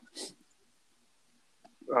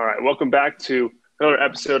All right, welcome back to another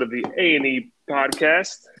episode of the A&E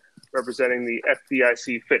podcast, representing the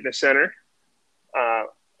FDIC Fitness Center.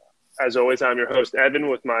 As always, I'm your host, Evan,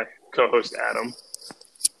 with my co-host, Adam.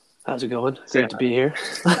 How's it going? Great to be here.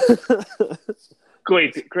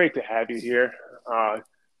 Great to have you here.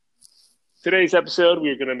 Today's episode,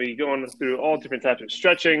 we're going to be going through all different types of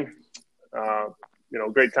stretching,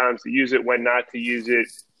 great times to use it, when not to use it,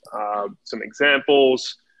 some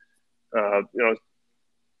examples.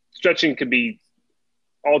 Stretching can be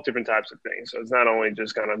all different types of things. So it's not only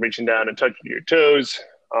just kind of reaching down and touching your toes.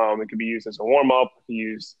 It can be used as a warm-up, it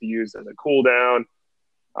can be used as a cool-down,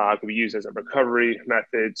 it can be used as a recovery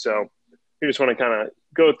method. So we just want to kind of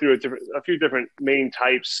go through a few different main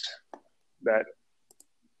types that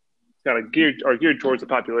kind of are geared towards the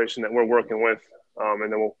population that we're working with.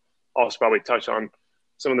 And then we'll also probably touch on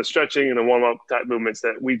some of the stretching and the warm-up type movements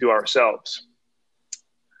that we do ourselves.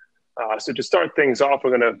 So to start things off,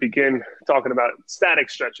 we're going to begin talking about static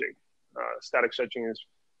stretching. Static stretching is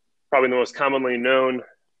probably the most commonly known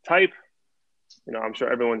type. I'm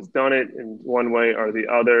sure everyone's done it in one way or the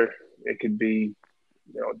other. It could be,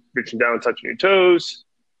 reaching down and touching your toes.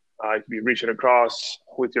 It could be reaching across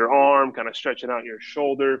with your arm, kind of stretching out your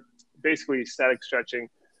shoulder. Basically, static stretching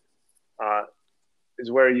is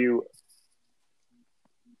where you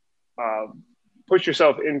push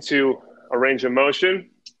yourself into a range of motion,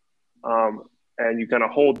 and you kind of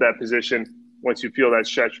hold that position once you feel that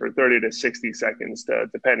stretch for 30 to 60 seconds,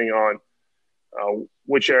 depending on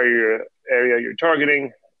which area you're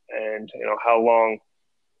targeting and how long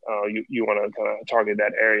you want to kind of target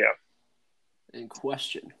that area. And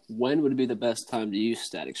question, when would be the best time to use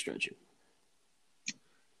static stretching?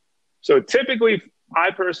 So typically, I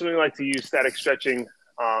personally like to use static stretching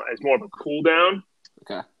as more of a cool down.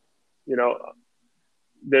 Okay.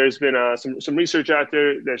 There's been some research out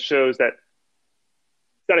there that shows that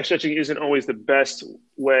static stretching isn't always the best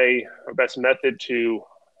way or best method to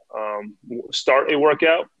start a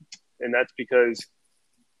workout. And that's because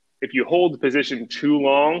if you hold the position too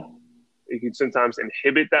long, it can sometimes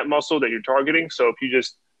inhibit that muscle that you're targeting. So if you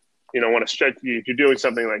just, want to stretch, if you're doing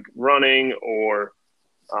something like running or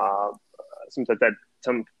some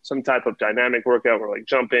type of dynamic workout, or like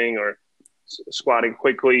jumping or squatting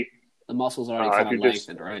quickly, the muscles are already kind of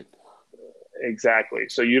lengthened, right? Exactly.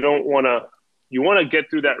 So you want to get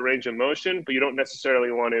through that range of motion, but you don't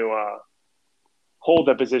necessarily want to hold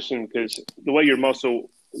that position, because the way your muscle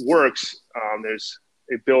works,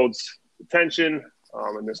 it builds tension,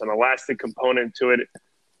 and there's an elastic component to it.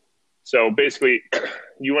 So basically,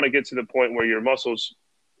 you want to get to the point where your muscles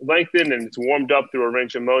lengthen and it's warmed up through a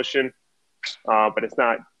range of motion, but it's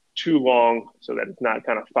not too long, so that it's not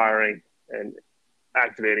kind of firing and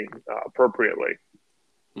activating appropriately.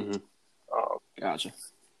 Mm-hmm. Gotcha.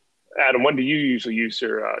 Adam, when do you usually use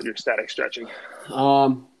your static stretching?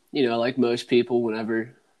 Like most people,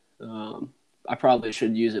 whenever I probably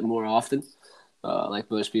should use it more often. Like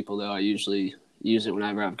most people, though, I usually use it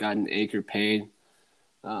whenever I've got an ache or pain.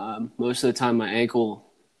 Most of the time, my ankle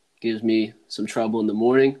gives me some trouble in the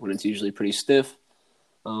morning when it's usually pretty stiff.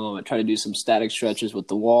 I try to do some static stretches with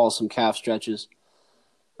the wall, some calf stretches,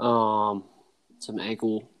 some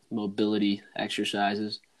ankle mobility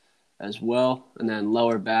exercises as well. And then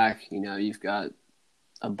lower back, you've got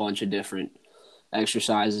a bunch of different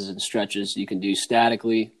exercises and stretches you can do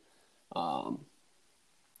statically. And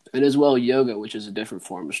as well, yoga, which is a different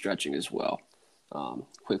form of stretching as well.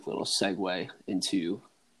 Quick little segue into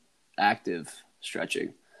active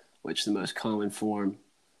stretching, which the most common form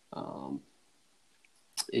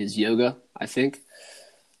is yoga, I think,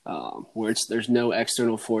 where there's no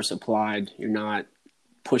external force applied. You're not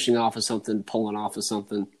pushing off of something, pulling off of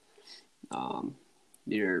something.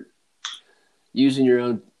 You're using your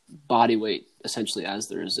own body weight essentially as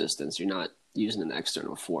the resistance. You're not using an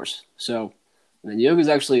external force. So, and then yoga is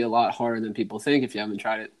actually a lot harder than people think. If you haven't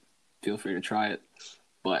tried it, feel free to try it.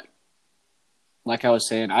 But like I was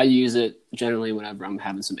saying, I use it generally whenever I'm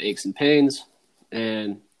having some aches and pains,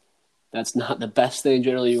 and that's not the best thing.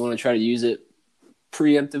 Generally, you want to try to use it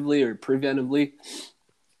preemptively or preventively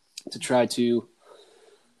to try to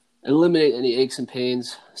eliminate any aches and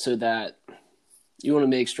pains, so that you want to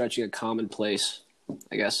make stretching a commonplace,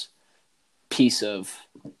 I guess, piece of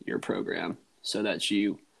your program, so that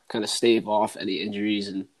you kind of stave off any injuries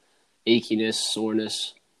and achiness,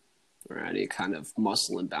 soreness, or any kind of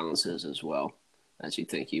muscle imbalances as well as you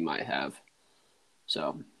think you might have.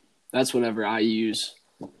 So that's whenever I use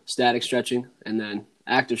static stretching. And then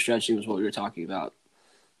active stretching is what we were talking about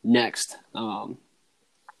next. Talking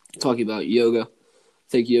about yoga. I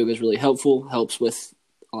think yoga is really helpful. Helps with,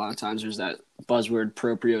 a lot of times there's that buzzword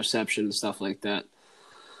proprioception and stuff like that.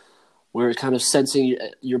 where it's kind of sensing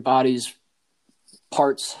your body's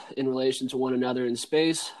parts in relation to one another in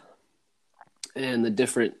space, and the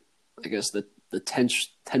different, I guess, the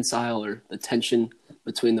tensile or the tension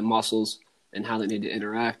between the muscles and how they need to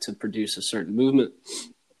interact to produce a certain movement.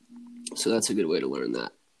 So that's a good way to learn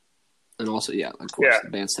that. And also, of course,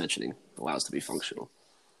 advanced tensioning allows to be functional.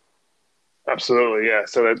 Absolutely, yeah.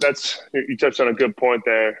 So that's you touched on a good point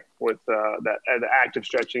there with the active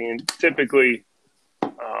stretching, and typically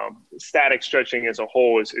static stretching as a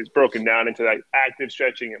whole is broken down into like active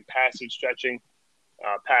stretching and passive stretching.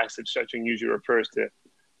 Passive stretching usually refers to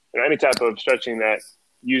any type of stretching that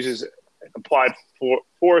uses applied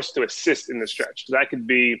force to assist in the stretch. So that could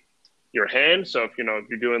be your hand. So if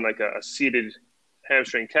you're doing like a seated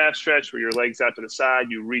hamstring calf stretch where your legs out to the side,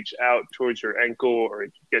 you reach out towards your ankle or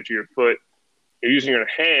get to your foot. You're using your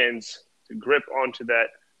hands to grip onto that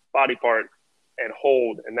body part and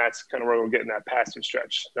hold, and that's kind of where we're getting that passive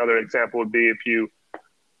stretch. Another example would be if you,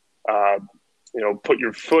 put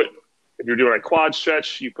your foot. If you're doing a quad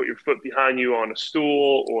stretch, you put your foot behind you on a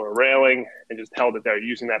stool or a railing and just held it there,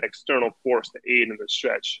 using that external force to aid in the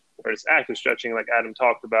stretch. Whereas active stretching, like Adam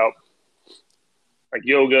talked about, like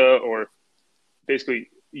yoga, or basically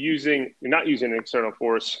you're not using an external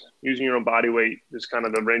force, using your own body weight, is kind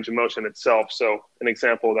of the range of motion itself. So an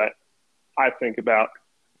example that I think about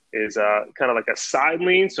is kind of like a side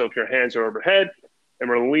lean. So if your hands are overhead and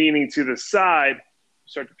we're leaning to the side, you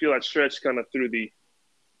start to feel that stretch kind of through the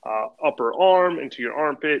upper arm into your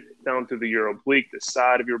armpit, down through your oblique, the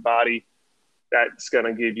side of your body. That's going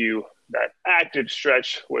to give you that active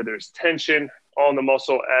stretch where there's tension on the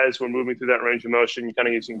muscle as we're moving through that range of motion. You're kind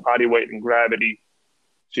of using body weight and gravity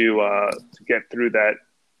to get through that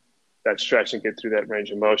stretch and get through that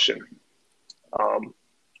range of motion.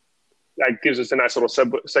 That gives us a nice little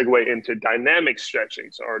segue into dynamic stretching,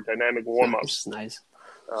 so our dynamic warm-ups. Nice.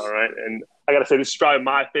 All right. And I got to say, this is probably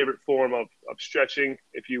my favorite form of stretching,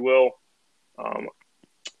 if you will.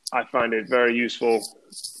 I find it very useful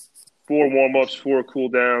for warm-ups, for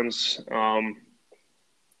cool-downs.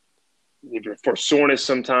 For soreness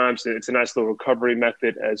sometimes, it's a nice little recovery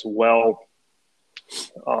method as well.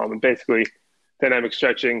 And basically, dynamic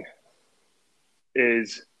stretching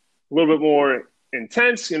is a little bit more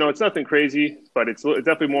intense. It's nothing crazy, but it's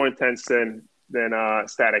definitely more intense than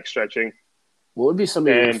static stretching. What would be some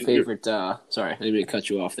of your favorite? Sorry, I didn't mean to cut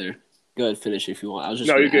you off there. Go ahead, finish if you want. I was just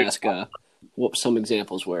going to ask what some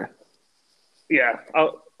examples were. Yeah,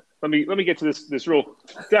 let me get to this real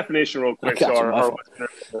definition real quick. So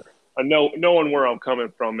no one where I'm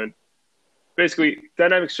coming from. And basically,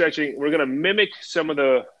 dynamic stretching, we're going to mimic some of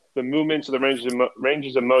the movements of the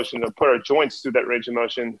ranges of motion, to put our joints through that range of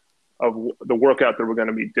motion of the workout that we're going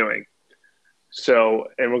to be doing. So,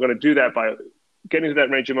 and we're going to do that by getting to that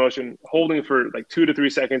range of motion, holding for like 2 to 3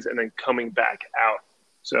 seconds, and then coming back out.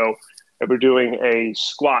 So if we're doing a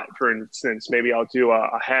squat, for instance, maybe I'll do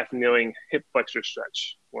a half kneeling hip flexor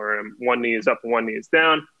stretch where one knee is up and one knee is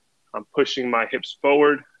down. I'm pushing my hips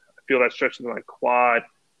forward. I feel that stretch in my quad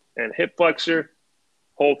and hip flexor.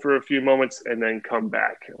 Hold for a few moments and then come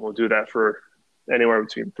back. And we'll do that for anywhere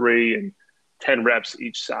between 3 and 10 reps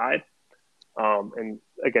each side. And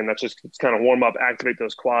again, it's kind of warm up, activate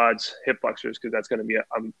those quads, hip flexors, because that's going to be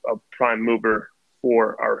a prime mover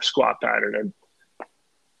for our squat pattern. And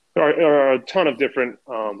there are a ton of different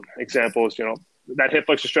examples. That hip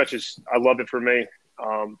flexor stretch I love it for me.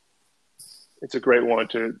 It's a great one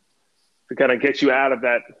to kind of get you out of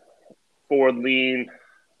that forward lean,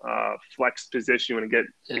 flexed position and get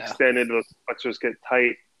extended. Those flexors get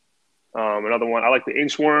tight. Another one, I like the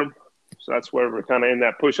inchworm. So that's where we're kind of in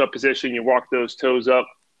that push-up position. You walk those toes up,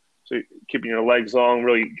 so keeping your legs long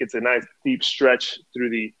really gets a nice deep stretch through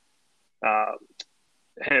the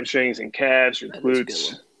hamstrings and calves, your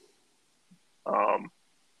glutes.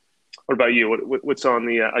 What about you? What's on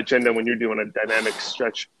the agenda when you're doing a dynamic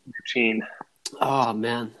stretch routine? Oh,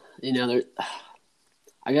 man.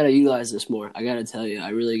 I got to utilize this more. I got to tell you, I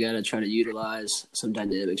really got to try to utilize some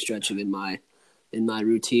dynamic stretching in my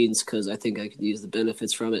routines, because I think I could use the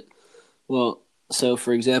benefits from it. Well, so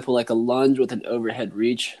for example, like a lunge with an overhead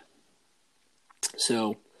reach.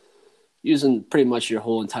 So using pretty much your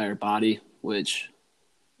whole entire body, which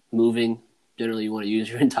moving, generally you want to use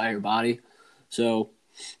your entire body. So,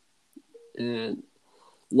 and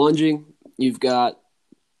lunging, you've got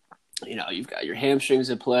your hamstrings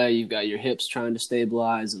at play, you've got your hips trying to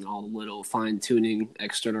stabilize and all the little fine tuning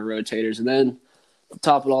external rotators. And then to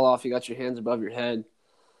top it all off, you got your hands above your head.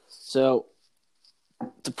 So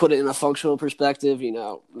to put it in a functional perspective,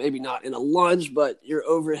 maybe not in a lunge, but you're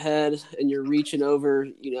overhead and you're reaching over,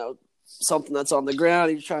 something that's on the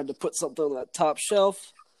ground. You're trying to put something on that top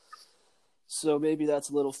shelf. So maybe that's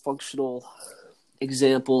a little functional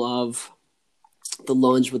example of the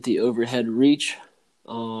lunge with the overhead reach.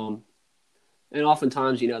 And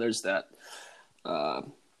oftentimes, there's that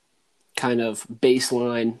kind of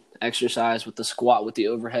baseline exercise with the squat with the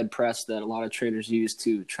overhead press that a lot of trainers use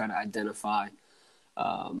to try to identify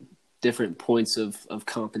different points of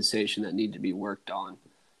compensation that need to be worked on,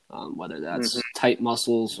 whether that's tight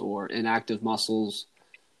muscles or inactive muscles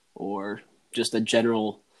or just a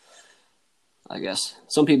general, I guess.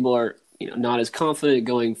 Some people are not as confident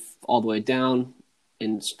going all the way down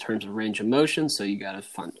in terms of range of motion, so you got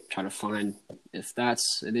to try to find if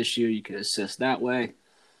that's an issue. You can assist that way.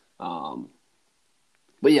 But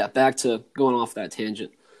yeah, back to going off that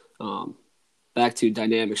tangent. Back to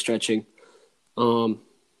dynamic stretching.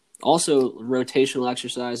 Also, rotational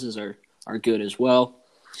exercises are good as well.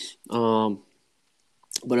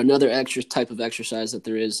 But another extra type of exercise that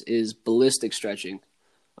there is ballistic stretching.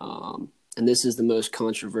 And this is the most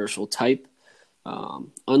controversial type.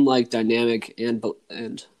 Unlike dynamic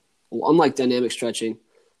unlike dynamic stretching,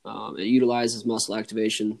 it utilizes muscle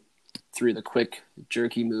activation through the quick,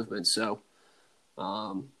 jerky movement. So,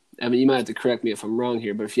 Evan, you might have to correct me if I'm wrong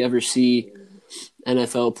here, but if you ever see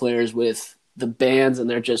NFL players with the bands and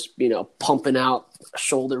they're just, pumping out a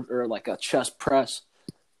shoulder or like a chest press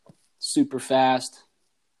super fast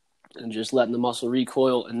and just letting the muscle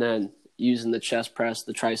recoil and then using the chest press,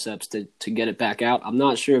 the triceps to get it back out. I'm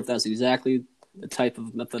not sure if that's exactly the type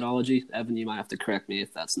of methodology. Evan, you might have to correct me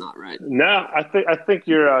if that's not right. No, I think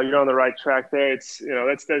you're on the right track there. It's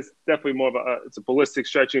that's definitely more of it's a ballistic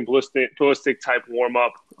stretching, ballistic type warm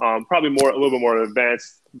up. Probably a little bit more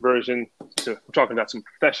advanced version. So we're talking about some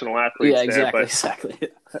professional athletes. Yeah, exactly, there, exactly.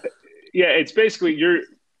 Yeah, it's basically you're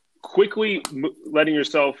quickly letting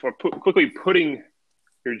yourself or quickly putting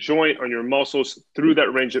your joint or your muscles through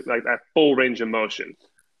that range of like that full range of motion,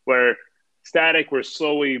 where static, we're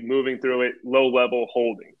slowly moving through it, low level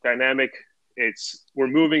holding. Dynamic, we're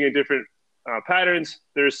moving in different patterns.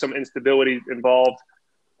 There's some instability involved,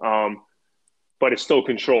 but it's still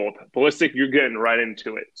controlled. Ballistic, you're getting right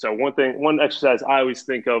into it. So one exercise I always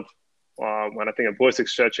think of when I think of ballistic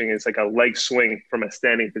stretching is like a leg swing from a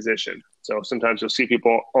standing position. So sometimes you'll see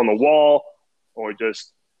people on the wall or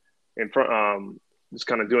just in front, just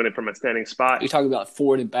kind of doing it from a standing spot. You're talking about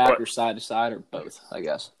forward and back or side to side or both, I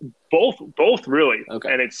guess. Both really.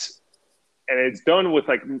 Okay. And it's done with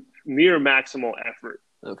like near maximal effort.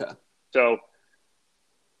 Okay. So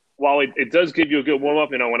while it does give you a good warm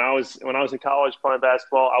up, when I was in college playing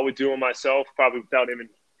basketball, I would do it myself, probably without even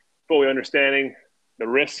fully understanding the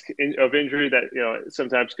risk of injury that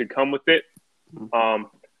sometimes could come with it.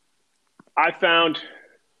 I found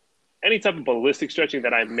any type of ballistic stretching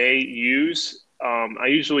that I may use, I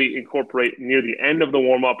usually incorporate near the end of the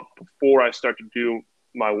warm up before I start to do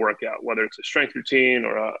my workout, whether it's a strength routine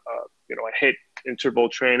or a HIIT interval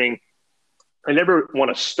training. I never want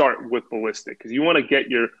to start with ballistic because you want to get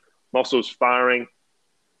your muscles firing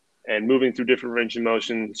and moving through different range of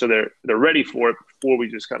motion so they're ready for it before we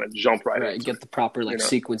just kind of jump right into get the proper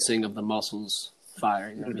sequencing of the muscles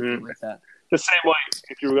firing and everything like that. The same way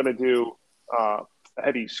if you were going to do a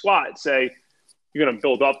heavy squat, say you're going to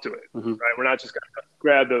build up to it, right? We're not just going to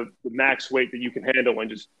grab the max weight that you can handle and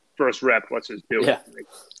just first rep, let's just do it. Like,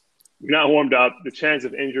 you're not warmed up. The chance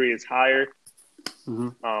of injury is higher.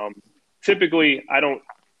 Typically, I don't,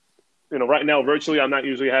 right now virtually I'm not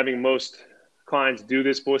usually having most clients do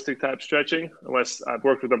this ballistic type stretching unless I've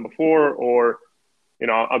worked with them before or,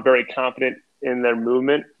 I'm very confident in their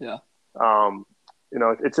movement. Yeah.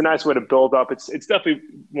 It's a nice way to build up. It's definitely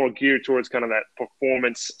more geared towards kind of that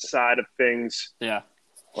performance side of things. Yeah.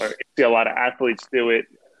 Where you see a lot of athletes do it.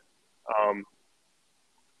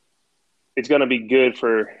 It's going to be good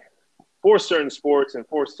for certain sports and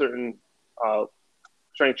for certain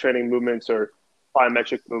strength training movements or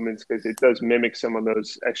plyometric movements because it does mimic some of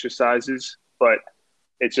those exercises. But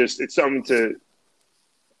it's something to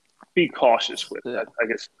be cautious with. Yeah. I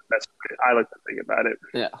guess that's what I like to think about it.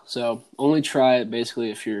 Yeah. So only try it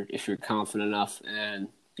basically if you're confident enough and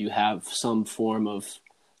you have some form of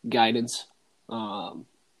guidance. And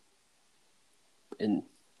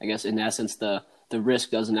I guess in essence, the risk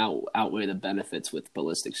doesn't outweigh the benefits with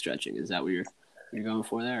ballistic stretching. Is that what you're going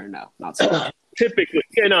for there, or no? Not so much. Typically,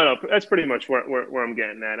 yeah, no. That's pretty much where I'm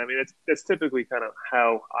getting at. I mean, that's typically kind of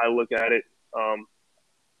how I look at it.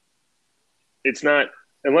 It's not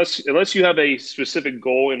unless you have a specific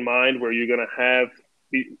goal in mind where you're going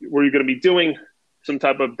to be doing some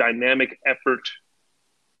type of dynamic effort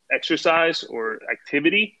exercise or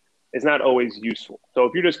activity. It's not always useful. So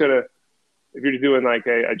if you're doing like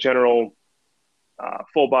a general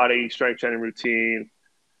full body strength training routine,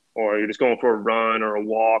 or you're just going for a run or a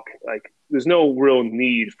walk, like there's no real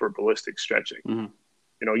need for ballistic stretching. Mm-hmm.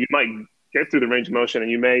 You know, you might get through the range of motion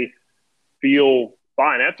and you may feel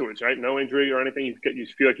fine afterwards, right? No injury or anything. You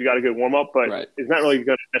feel like you got a good warm up, but Right. it's not really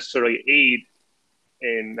going to necessarily aid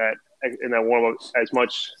in that warm up as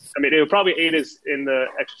much. I mean, it would probably aid us in the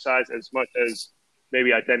exercise as much as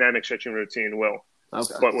maybe a dynamic stretching routine will.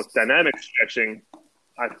 Okay. But with dynamic stretching,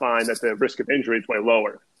 I find that the risk of injury is way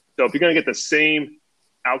lower. So if you're going to get the same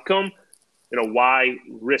outcome, you know, why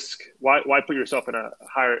put yourself in a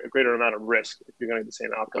greater amount of risk if you're going to get the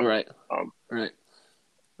same outcome? Right. Right.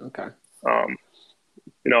 Okay.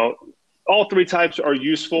 You know, all three types are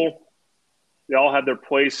useful. They all have their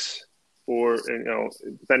place for, you know,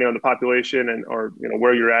 depending on the population and, or, you know,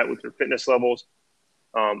 where you're at with your fitness levels.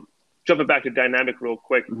 Jumping back to dynamic real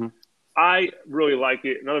quick. Mm-hmm. I really like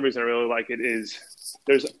it. Another reason I really like it is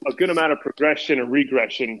there's a good amount of progression and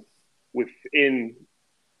regression within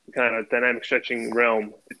kind of dynamic stretching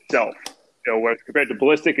realm itself. You know, where compared to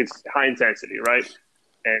ballistic, it's high intensity, right?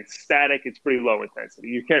 And static, it's pretty low intensity.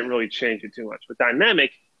 You can't really change it too much. But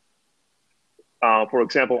dynamic, for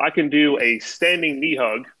example, I can do a standing knee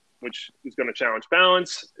hug, which is going to challenge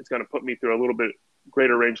balance. It's going to put me through a little bit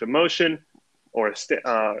greater range of motion, or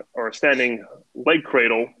a standing leg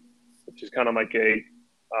cradle, which is kind of like a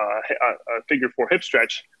figure four hip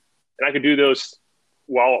stretch. And I could do those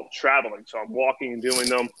while traveling. So I'm walking and doing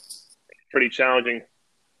them. Pretty challenging.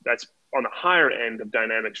 That's on the higher end of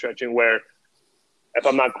dynamic stretching, where if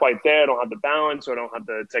I'm not quite there, I don't have the balance or I don't have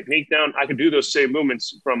the technique down, I could do those same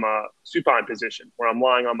movements from a supine position where I'm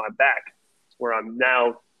lying on my back, where I'm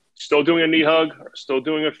now still doing a knee hug or still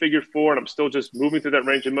doing a figure four, and I'm still just moving through that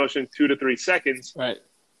range of motion 2 to 3 seconds. Right.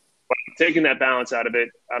 But I'm taking that balance out of it.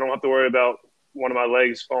 I don't have to worry about one of my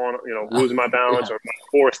legs falling, you know, losing my balance or my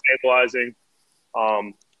core stabilizing.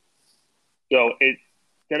 So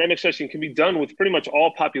dynamic stretching can be done with pretty much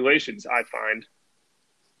all populations, I find.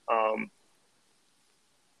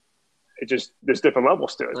 There's different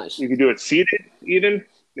levels to it. Nice. You can do it seated even.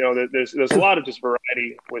 You know, there's a lot of just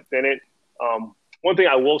variety within it. One thing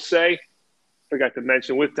I will say, forgot to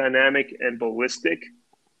mention, with dynamic and ballistic,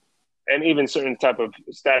 and even certain type of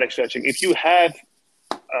static stretching, if you have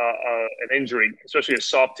an injury, especially a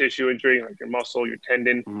soft tissue injury, like your muscle, your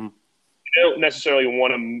tendon, mm-hmm. you don't necessarily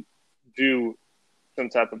want to do some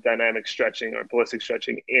type of dynamic stretching or ballistic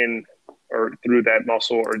stretching in or through that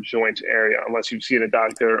muscle or joint area, unless you've seen a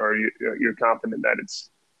doctor or you're confident that it's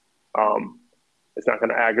not going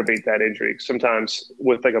to aggravate that injury. Sometimes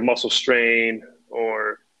with like a muscle strain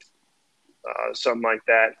or something like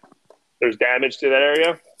that, there's damage to that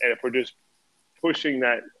area. And if we're just pushing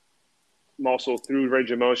that muscle through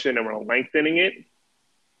range of motion and we're lengthening it,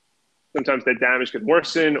 sometimes that damage could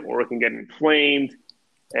worsen or it can get inflamed.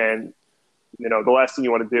 And, you know, the last thing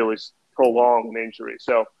you want to do is prolong an injury.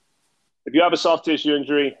 So if you have a soft tissue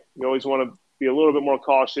injury, you always want to be a little bit more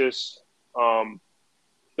cautious.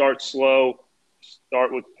 Start slow.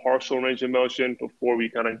 Start with partial range of motion before we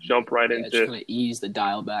kind of jump right into. Just kind of ease the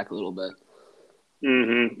dial back a little bit.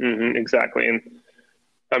 Exactly. And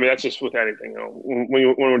I mean, that's just with anything. You know, when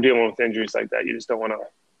we're dealing with injuries like that, you just don't want to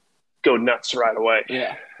go nuts right away.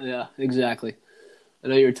 Yeah, exactly. I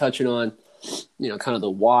know you were touching on, you know, kind of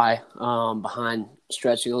the why behind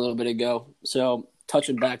stretching a little bit ago. So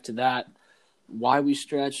touching back to that, why we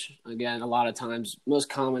stretch, again, a lot of times, most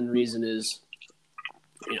common reason is,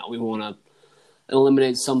 you know, we want to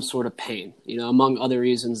eliminate some sort of pain. You know, among other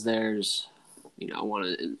reasons, there's, you know, want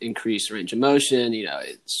to increase range of motion, you know,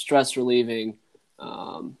 it's stress relieving.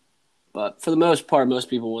 But for the most part, most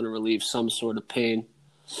people want to relieve some sort of pain.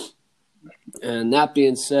 And that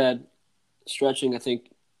being said, stretching, I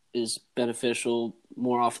think, is beneficial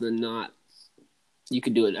more often than not. You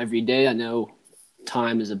could do it every day. I know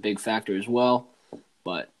time is a big factor as well,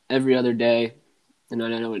 but every other day. And I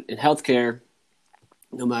know in healthcare,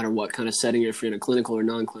 no matter what kind of setting, if you're in a clinical or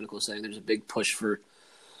non-clinical setting, there's a big push for,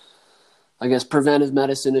 I guess, preventive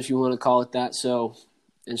medicine, if you want to call it that. So,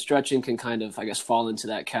 and stretching can kind of, I guess, fall into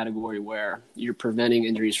that category where you're preventing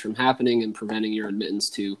injuries from happening and preventing your admittance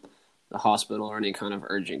to the hospital or any kind of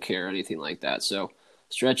urgent care or anything like that. So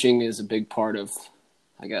stretching is a big part of,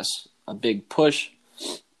 I guess, a big push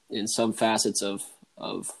in some facets of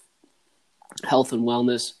health and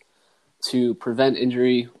wellness to prevent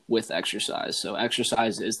injury with exercise. So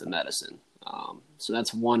exercise is the medicine. So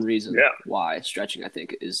that's one reason why stretching, I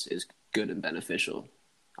think, is good and beneficial,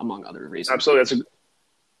 among other reasons. Absolutely.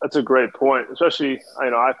 That's a great point. Especially, you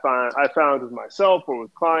know, I found with myself or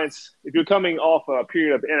with clients, if you're coming off a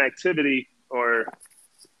period of inactivity or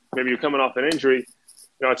maybe you're coming off an injury,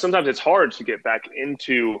 you know, sometimes it's hard to get back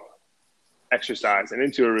into exercise and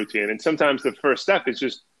into a routine. And sometimes the first step is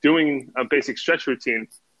just doing a basic stretch routine.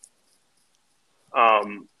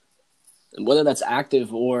 And whether that's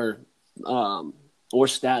active or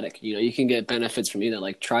static, you can get benefits from either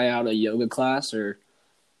like try out a yoga class or,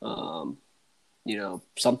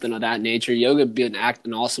 something of that nature. Yoga would be an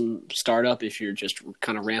awesome startup if you're just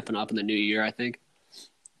kind of ramping up in the new year, I think.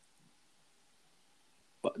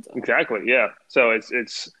 But, exactly. Yeah. So it's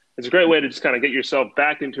a great way to just kind of get yourself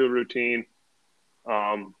back into a routine.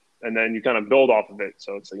 And then you kind of build off of it.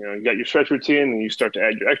 So it's, you got your stretch routine and you start to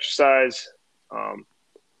add your exercise.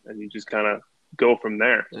 And you just kind of go from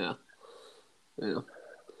there. Yeah.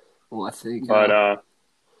 Well, I think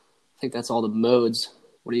that's all the modes.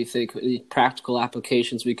 What do you think? Any practical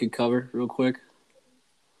applications we could cover real quick? I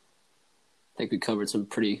think we covered some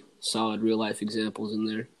pretty solid real life examples in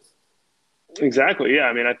there. Exactly. Yeah.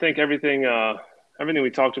 I mean, I think everything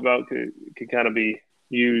we talked about could kind of be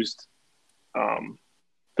used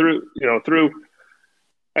through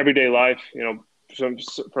everyday life.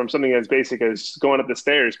 From something as basic as going up the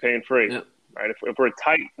stairs pain-free, Yep. Right? If we're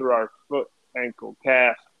tight through our foot, ankle,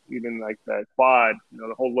 calf, even like that quad,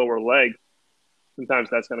 the whole lower leg, sometimes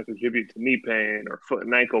that's going to contribute to knee pain or foot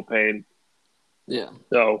and ankle pain. Yeah.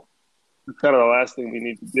 So it's kind of the last thing we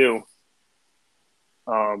need to do.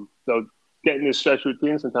 So getting this stretch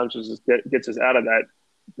routine sometimes just gets us out of that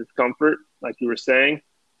discomfort, like you were saying.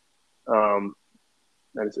 And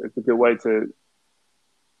it's a good way to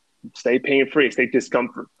stay pain-free, stay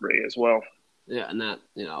discomfort-free as well. Yeah, and that,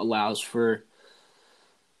 allows for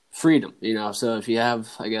freedom, So if you have,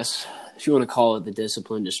 I guess, if you want to call it the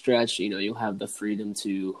discipline to stretch, you'll have the freedom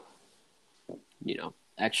to,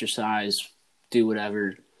 exercise, do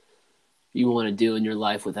whatever you want to do in your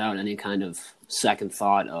life without any kind of second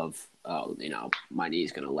thought of, my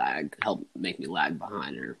knee's going to help make me lag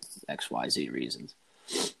behind or X, Y, Z reasons.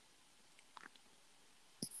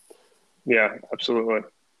 Yeah, absolutely.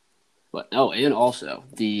 But and also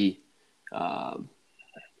the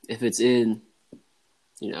if it's in,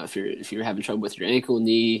 if you're having trouble with your ankle,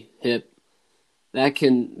 knee, hip, that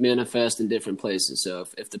can manifest in different places. So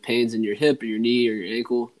if the pain's in your hip or your knee or your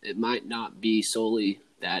ankle, it might not be solely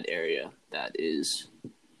that area that is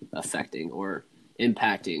affecting or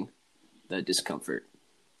impacting the discomfort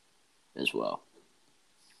as well.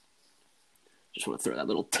 Just want to throw that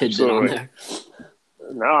little tidbit on there.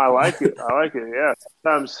 No, I like it. Yeah.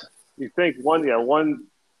 Sometimes you think one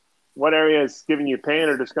area is giving you pain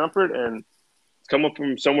or discomfort, and it's coming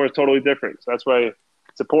from somewhere totally different. So that's why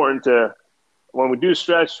it's important to, when we do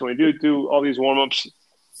stretch, when we do all these warm-ups,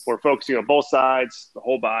 we're focusing on both sides, the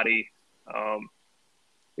whole body.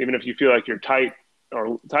 Even if you feel like you're tight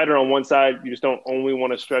or tighter on one side, you just don't only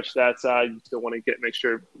want to stretch that side. You still want to make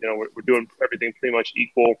sure, we're doing everything pretty much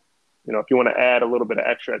equal. If you want to add a little bit of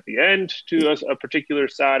extra at the end to a particular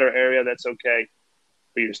side or area, that's okay.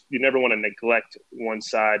 But you never want to neglect one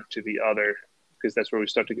side to the other, because that's where we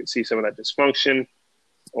start to see some of that dysfunction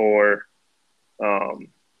or,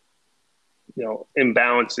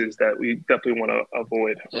 imbalances that we definitely want to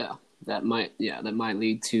avoid. Yeah, that might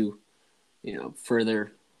lead to,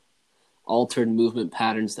 further altered movement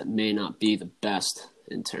patterns that may not be the best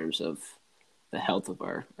in terms of the health of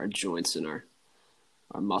our joints and our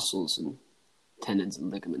muscles and tendons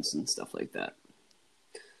and ligaments and stuff like that.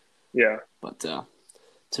 Yeah. But to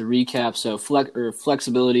recap, so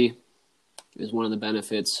flexibility is one of the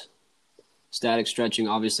benefits. Static stretching,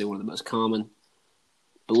 obviously one of the most common.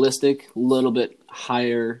 Ballistic, a little bit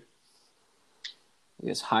higher,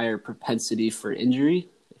 higher propensity for injury,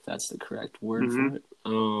 if that's the correct word for it.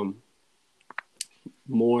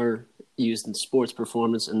 More used in sports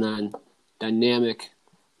performance, and then dynamic.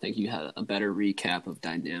 I think you had a better recap of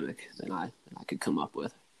dynamic than I could come up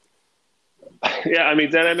with. Yeah, I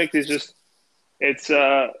mean, dynamic is just it's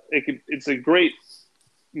a great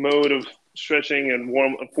mode of stretching and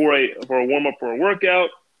for a warm up for a workout.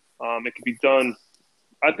 It can be done,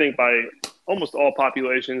 I think, by almost all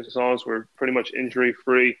populations as long as we're pretty much injury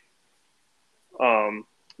free.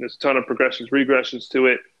 There's a ton of progressions, regressions to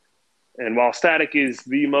it. And while static is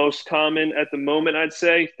the most common at the moment, I'd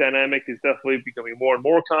say dynamic is definitely becoming more and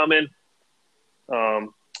more common.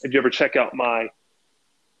 If you ever check out my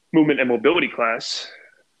movement and mobility class,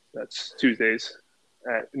 that's Tuesdays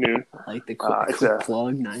at noon. I like the quick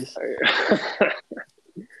plug. Nice. I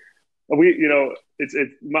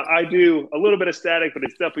do a little bit of static, but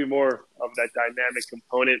it's definitely more of that dynamic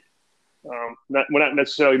component. We're not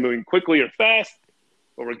necessarily moving quickly or fast,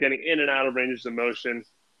 but we're getting in and out of ranges of motion.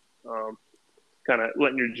 Kind of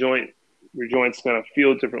letting your joints kind of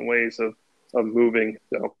feel different ways of moving.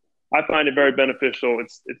 So I find it very beneficial.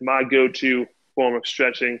 It's my go-to form of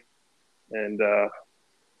stretching. and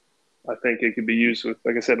I think it could be used with,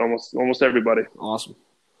 like I said, almost everybody. Awesome.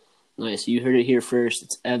 Nice. You heard it here first.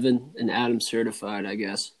 It's Evan and Adam certified, I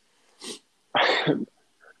guess.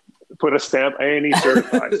 Put a stamp, A&E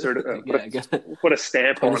certified. Put a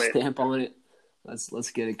stamp on it. Put a stamp on it.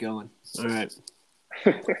 Let's get it going. All right.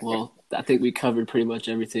 Well, I think we covered pretty much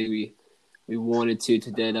everything we wanted to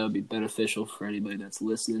today that would be beneficial for anybody that's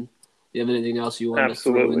listening. Do you have anything else you want to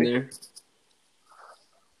throw in there?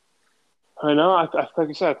 I know. Like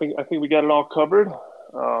I said, I think we got it all covered.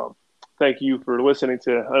 Thank you for listening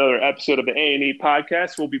to another episode of the A&E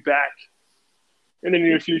podcast. We'll be back in the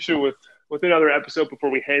near future with another episode before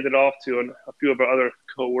we hand it off to a few of our other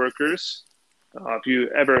coworkers. If you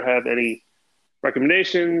ever have any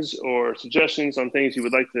recommendations or suggestions on things you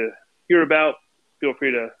would like to hear about, feel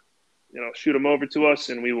free to shoot them over to us,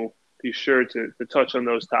 and we will be sure to touch on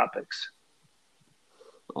those topics.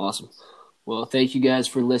 Awesome. Well, thank you guys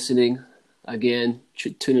for listening. Again,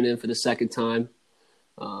 tuning in for the second time.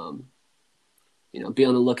 Be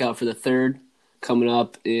on the lookout for the third coming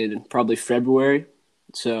up in probably February.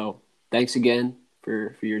 So thanks again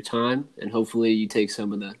for your time, and hopefully you take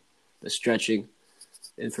some of the stretching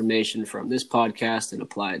information from this podcast and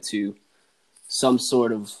apply it to some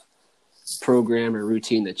sort of program or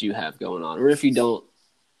routine that you have going on. Or if you don't,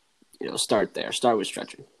 start there. Start with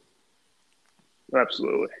stretching.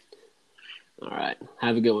 Absolutely. All right.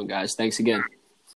 Have a good one, guys. Thanks again.